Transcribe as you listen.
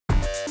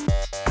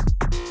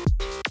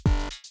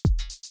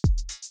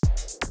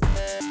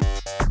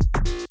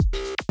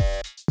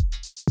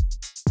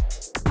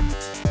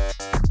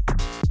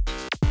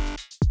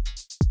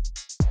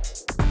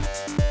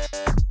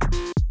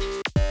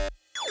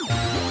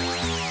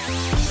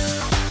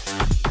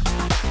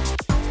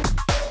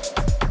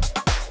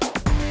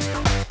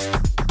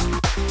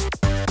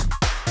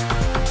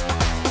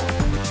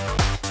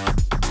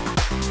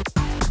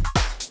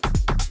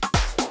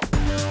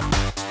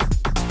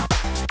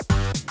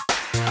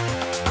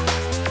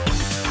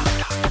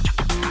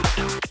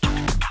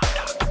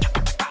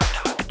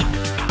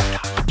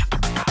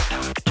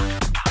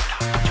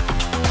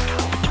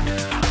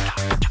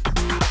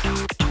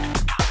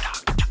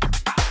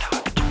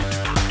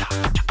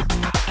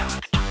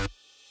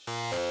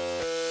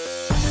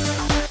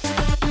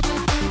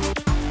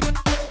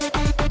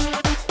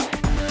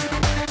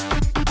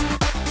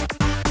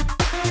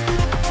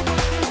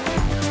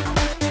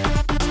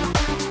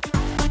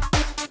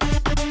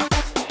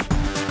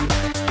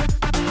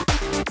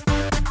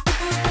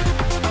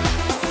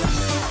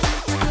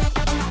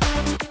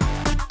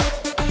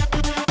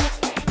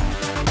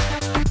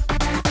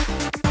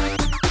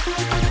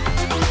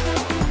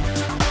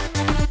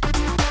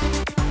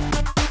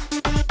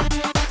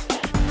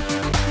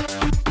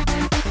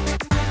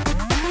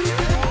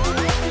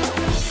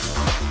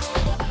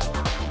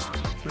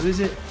Or is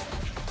it?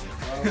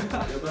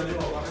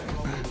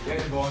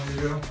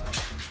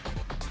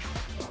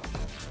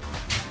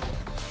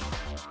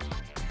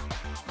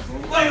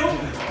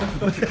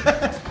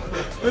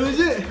 Who is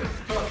it?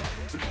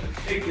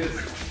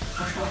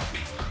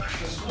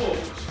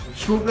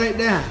 Swoop right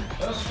there.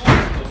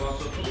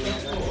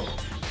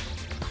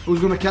 Who's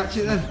going to catch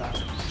it then?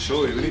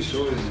 Show you, really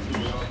show you.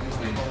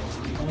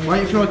 Why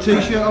don't you throw a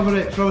t-shirt over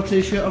it? Throw a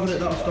t-shirt over it,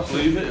 that'll stop it.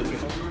 Leave it.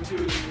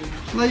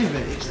 Leave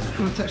it? It's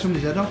going to take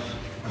somebody's head off.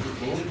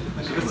 I'll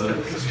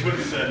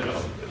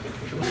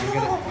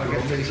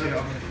get a t-shirt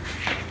off.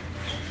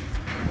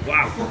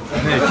 Wow.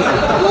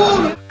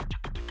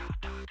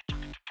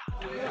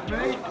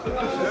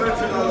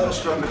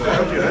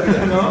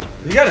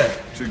 You get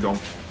it? She's gone.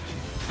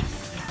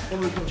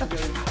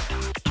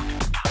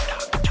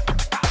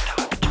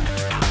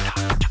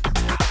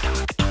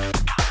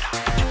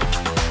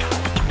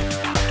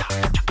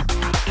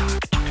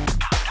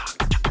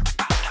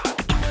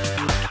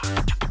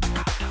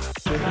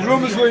 There's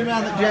rumours going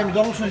around that James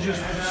Donaldson's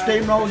just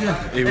steamrolled you.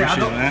 He was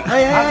shooting it.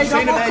 Hey,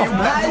 Seen him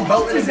there, you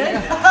belted his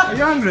head. Are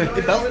you angry?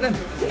 He belted him.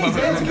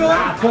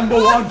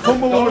 Fumble one. Don't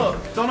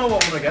know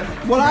what one again.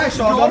 Well, I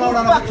saw Donald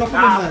on the top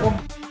of him there.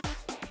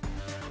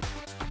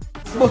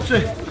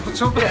 Butty.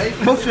 What's up?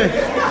 Butty.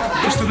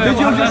 Just a bit Did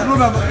you like just that. run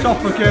over the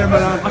top of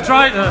Cameron? I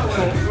tried to,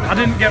 but I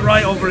didn't get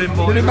right over him,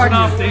 but Did he he was bang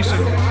half you?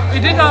 decent. He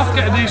did half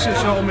get a decent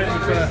shot on me, to be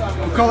fair.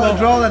 We'll call it a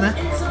draw then, eh?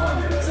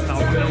 No,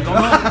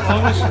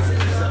 always. I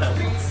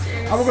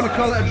was going to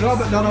call it a draw,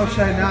 but Donald's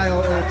saying nah,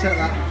 he'll take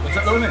that. What's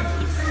that doing it?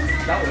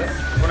 That way.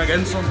 Run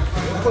again, son.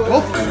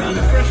 Up.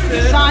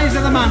 The size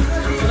of the man.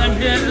 For them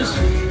haters.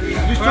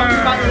 Just talking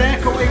about your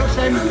haircut, you got the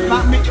same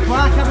about Mitch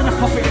Clark having a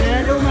pop at your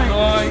hairdo, mate. No,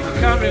 I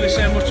can't really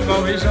say much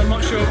about his. I'm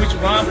not sure which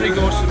barber he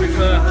goes to, be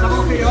fair. Have a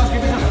look at yours,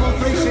 give us a full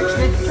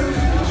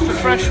 360. Just a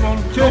fresh one.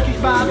 Turkish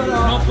barber or?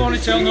 No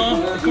ponytail, no.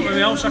 He come to my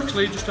house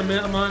actually, just a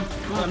mate of mine.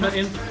 I met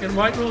in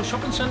White Rose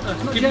Shopping Centre.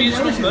 Give me his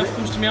number,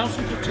 comes to my house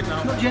and puts it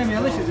now. Not Jamie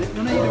Ellis, is it?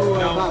 Don't he do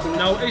barbering?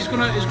 No, he's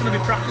gonna be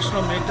practicing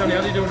on me. Danny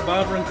Addy doing a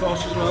barbering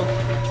course as well.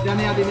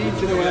 Danny Addy needs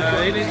to do a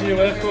haircut. He needs a new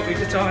haircut. He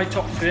gets a high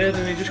top fade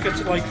and he just gets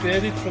it like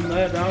faded from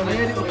there down. I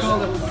heard it was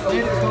called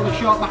a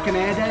short back and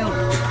Airedale.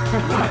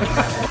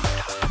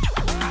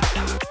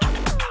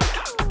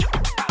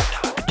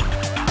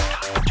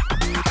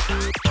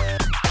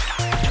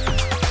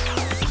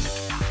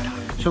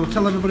 So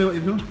tell everybody what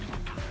you've done.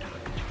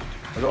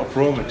 I got a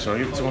pro mix, so I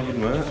give it to my good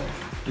mate.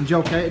 And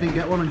Joe Katie didn't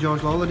get one and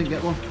George Lawler didn't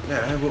get one.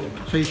 Yeah, but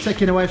So he's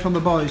taking away from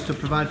the boys to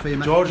provide for you,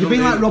 mate. George You've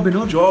been like Robin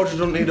Hood. George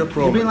doesn't need a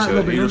pro You've been mixer, like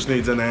Robin he Hood. just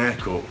needs an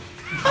haircut.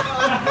 I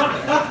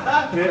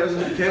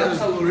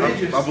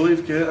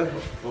believe Kater.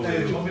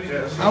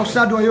 How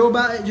sad were you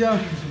about it, Joe?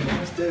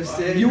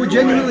 You were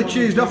genuinely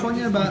cheesed off, weren't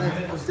you, about it?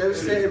 I was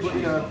devastated, but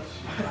you know,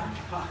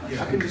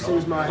 I can just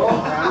use my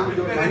hand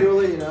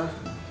manually, you know.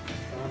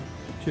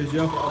 Cheers,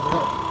 Joe.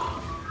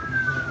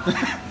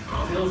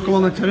 Come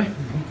on then, Terry.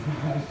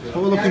 What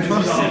are we looking for?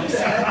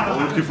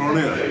 I'm looking for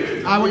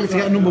here. I want you to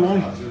get number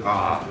one.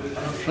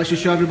 Let's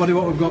just show everybody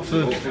what we've got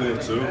first. Hopefully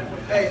too.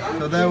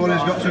 So there one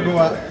has got to go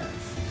at.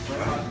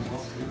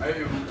 I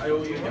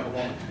owe you get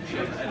one.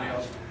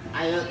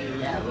 I owe you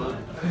get one.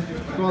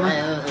 Go on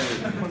then.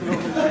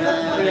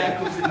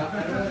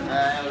 I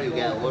owe you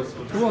get one.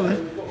 Come on then.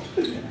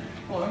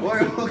 Why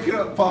are you looking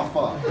at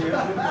Papa?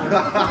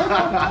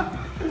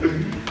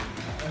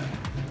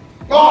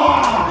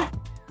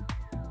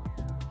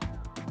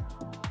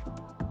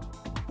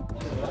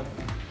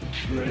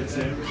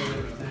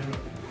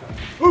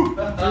 Do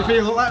you feel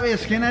you look like me, a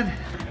skinhead?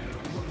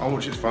 How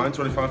much is fine?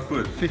 25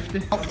 quid?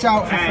 50. Opt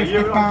out for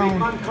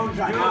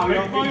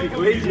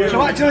 £50.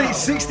 So actually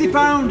it's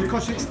 £60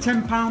 because it's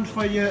 £10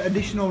 for your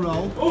additional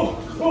roll.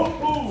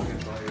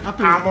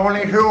 Happy? I'm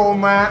only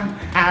human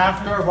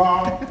after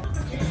all.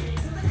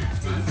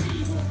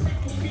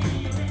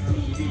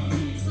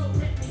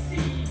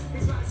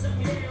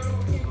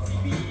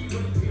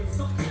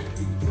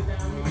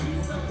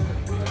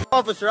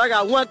 Officer, I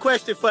got one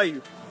question for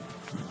you.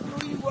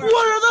 What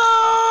are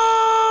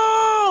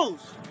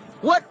those?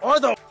 What are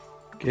those?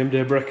 Game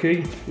day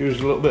brekkie. Use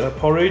a little bit of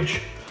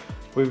porridge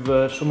with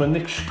some of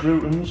Nick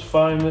Scruton's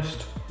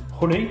finest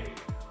honey,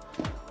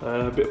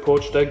 a bit of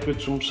poached egg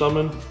with some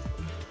salmon,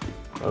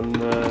 and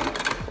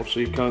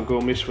obviously you can't go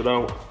miss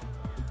without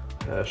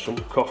some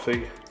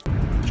coffee.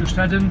 Just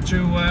heading to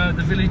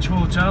the Village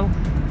Hotel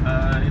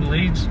in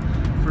Leeds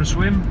for a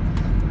swim,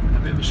 a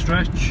bit of a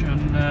stretch,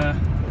 and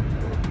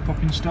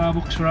pop in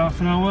Starbucks for half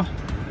an hour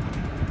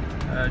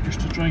just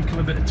to try and kill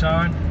a bit of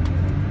time.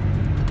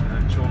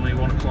 It's only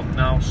 1 o'clock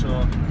now, so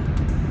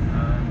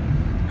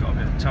got a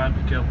bit of time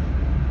to kill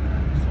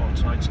before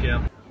tonight's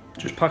game.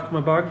 Just packed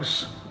my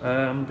bags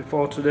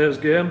before today's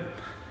game.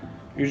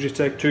 Usually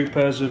take 2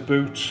 pairs of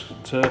boots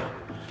to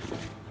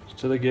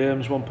the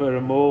games, 1 pair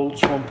of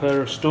moulds, 1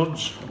 pair of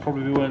studs. I'll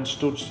probably be wearing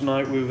studs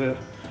tonight with the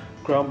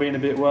ground being a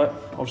bit wet.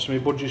 Obviously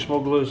my budgie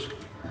smugglers,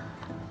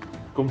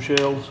 gum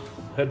shield,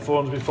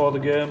 headphones before the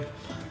game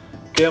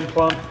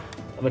plan,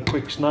 and a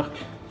quick snack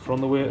for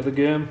on the way to the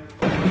game.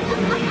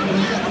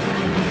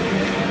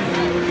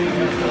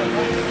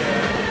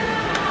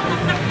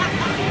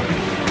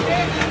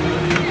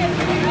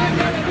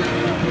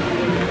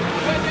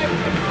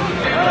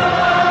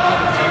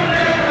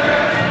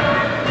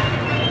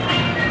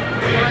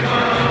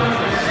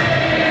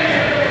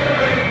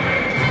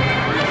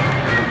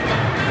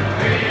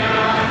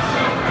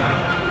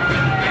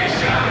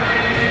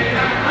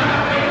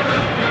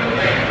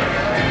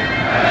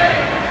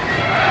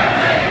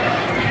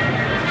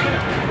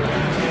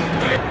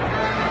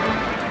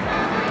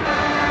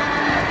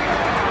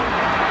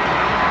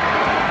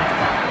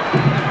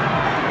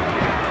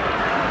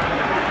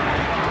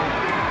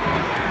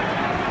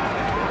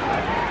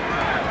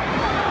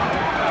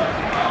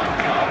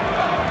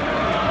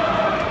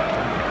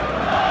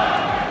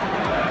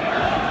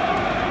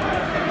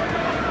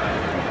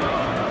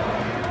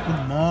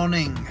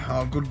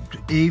 good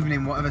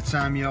evening, whatever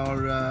time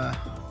you're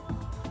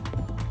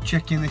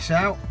checking this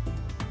out.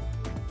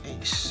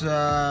 It's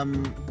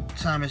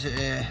time is it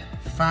here?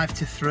 5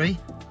 to 3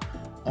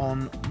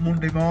 on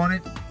Monday morning,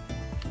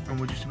 and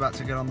we're just about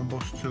to get on the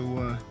bus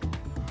to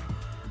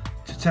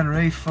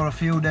Tenerife for a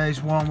few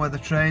days warm weather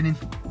training.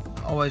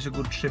 Always a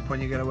good trip when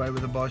you get away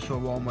with the boys to a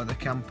warm weather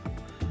camp.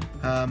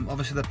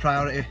 Obviously the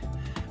priority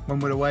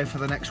when we're away for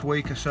the next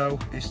week or so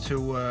is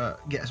to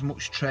get as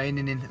much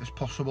training in as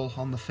possible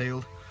on the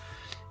field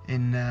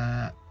in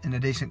a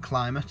decent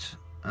climate,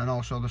 and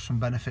also there's some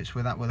benefits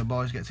with that where the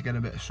boys get to get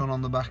a bit of sun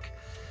on the back,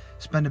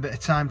 spend a bit of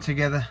time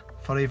together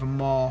for even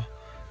more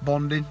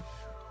bonding.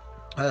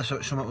 So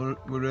it's something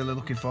we're really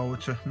looking forward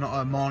to.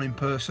 Not a morning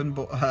person,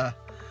 but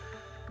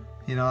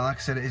you know, like I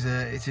said,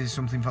 it is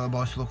something for the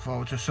boys to look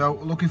forward to. So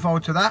looking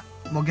forward to that.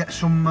 We'll get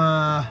some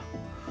more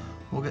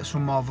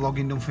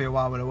vlogging done for you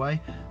while we're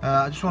away.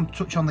 I just want to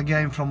touch on the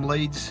game from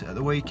Leeds at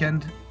the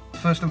weekend.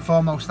 First and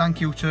foremost,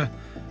 thank you to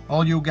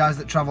all you guys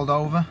that travelled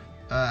over.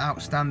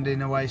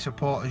 Outstanding away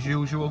support as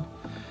usual.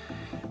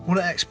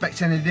 Wouldn't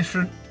expect any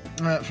different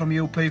from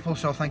you people,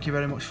 so thank you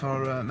very much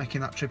for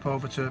making that trip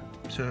over to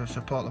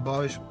support the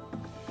boys.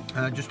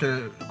 Just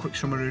a quick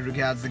summary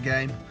regards the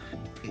game.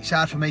 It's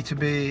hard for me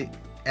to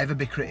ever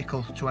be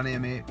critical to any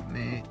of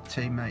my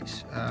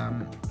teammates,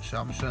 so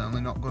I'm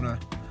certainly not gonna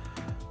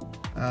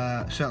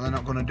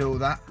do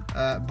that.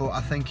 But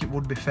I think it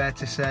would be fair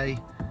to say,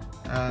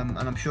 and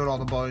I'm sure all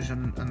the boys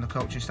and the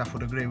coaching staff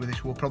would agree with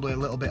this, we're probably a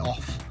little bit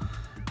off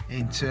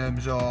in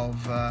terms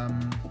of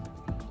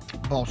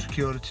ball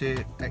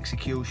security,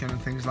 execution and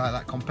things like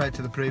that compared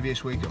to the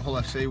previous week at Hull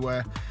FC,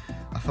 where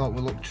I thought we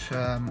looked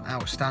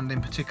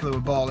outstanding, particularly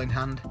with ball in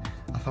hand.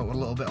 I thought we're a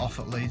little bit off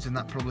at Leeds, and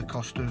that probably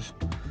cost us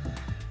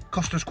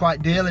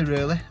quite dearly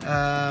really.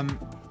 But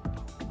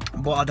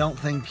I don't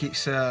think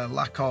it's a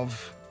lack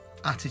of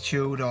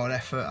attitude or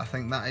effort. I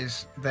think that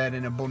is there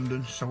in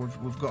abundance, so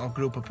we've got a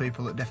group of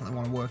people that definitely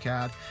want to work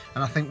hard,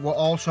 and I think what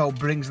also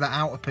brings that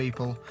out of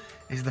people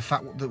is the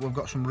fact that we've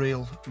got some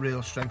real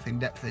strength in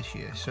depth this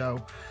year. So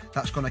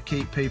that's going to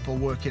keep people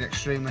working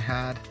extremely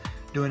hard,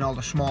 doing all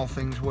the small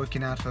things,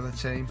 working hard for the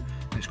team.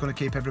 It's going to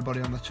keep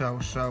everybody on the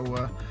toes.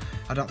 So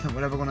I don't think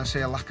we're ever going to see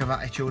a lack of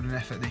attitude and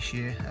effort this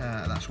year.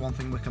 That's one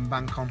thing we can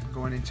bank on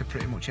going into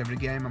pretty much every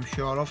game, I'm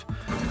sure of.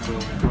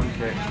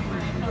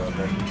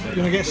 You're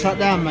gonna get sat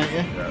down, mate,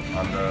 yeah? Yeah,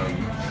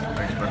 and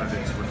eggs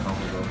Benedict with ham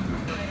as well.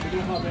 We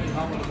don't have any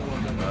ham at the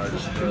moment.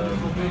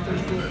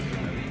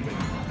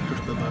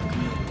 Just the back.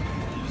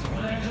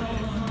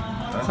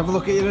 Let's have a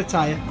look at your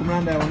attire. Come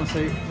round there, I want to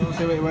see what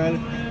you're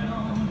wearing.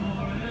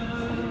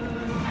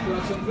 You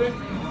want some drink?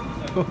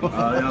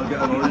 Yeah, I'll get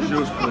an orange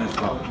juice, please,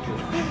 pal.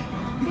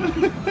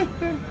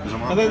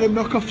 Are they the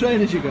knockoff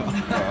trainers you got?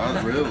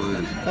 That's real,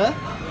 it is. Huh?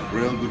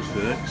 Real good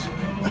fakes.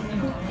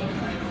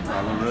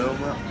 I'm a real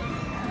man.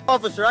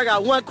 Officer, I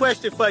got one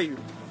question for you.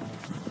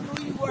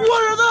 What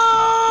are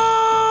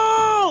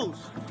those?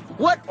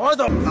 What are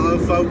those? Hello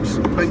folks,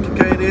 Ben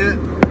Cockayne here,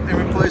 in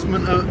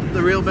replacement of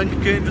the real Ben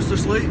Cockayne just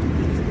asleep.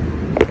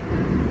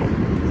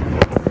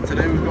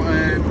 Today we've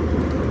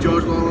got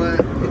George Lawler,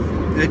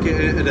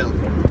 aka Adele.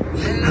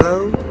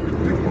 Hello.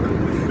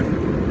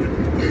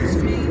 It's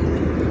me.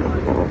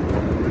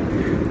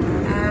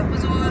 I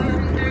was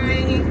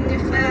wondering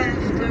if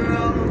after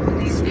all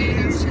these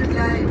years you'd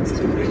like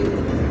to me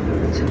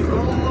to go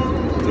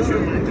over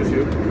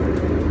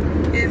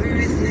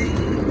everything.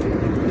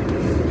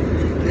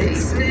 They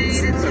say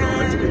the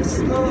time's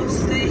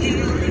supposed to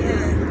heal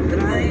you, but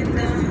I ain't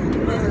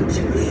done much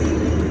of me.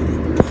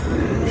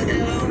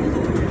 Hello,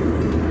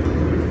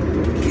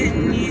 can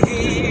you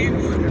hear me?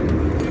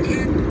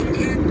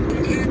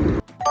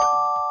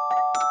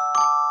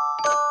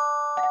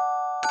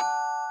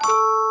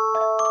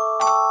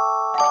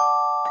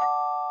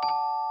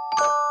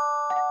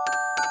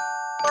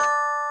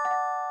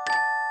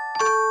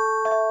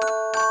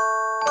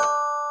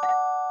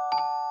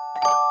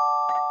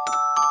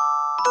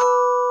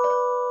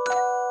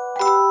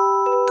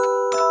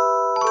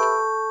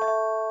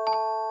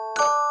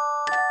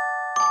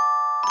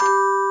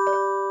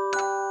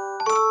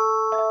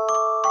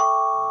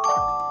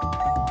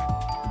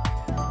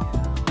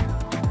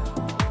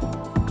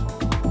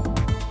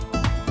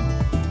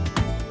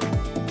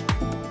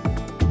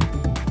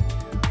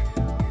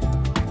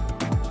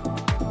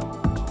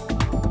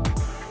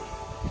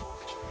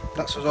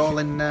 That's us all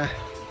in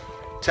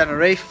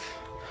Tenerife,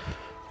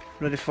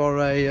 ready for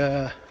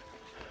a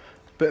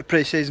bit of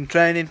pre-season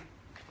training.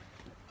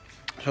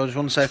 So I just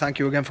want to say thank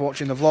you again for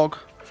watching the vlog,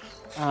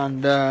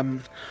 and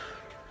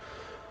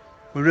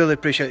we really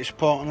appreciate your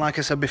support. And like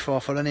I said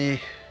before, for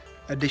any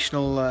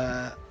additional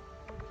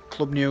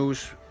club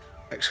news,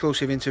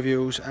 exclusive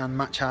interviews and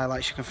match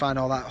highlights, you can find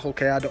all that at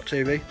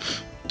hullkr.tv.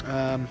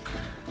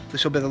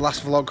 This will be the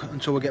last vlog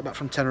until we get back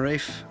from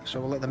Tenerife, so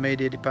we'll let the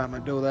media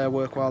department do their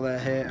work while they're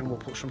here, and we'll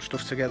put some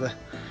stuff together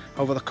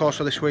over the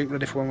course of this week,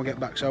 ready for when we get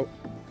back. So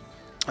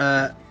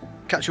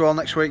catch you all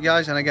next week,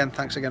 guys, and again,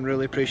 thanks again,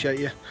 really appreciate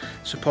you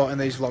supporting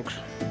these vlogs.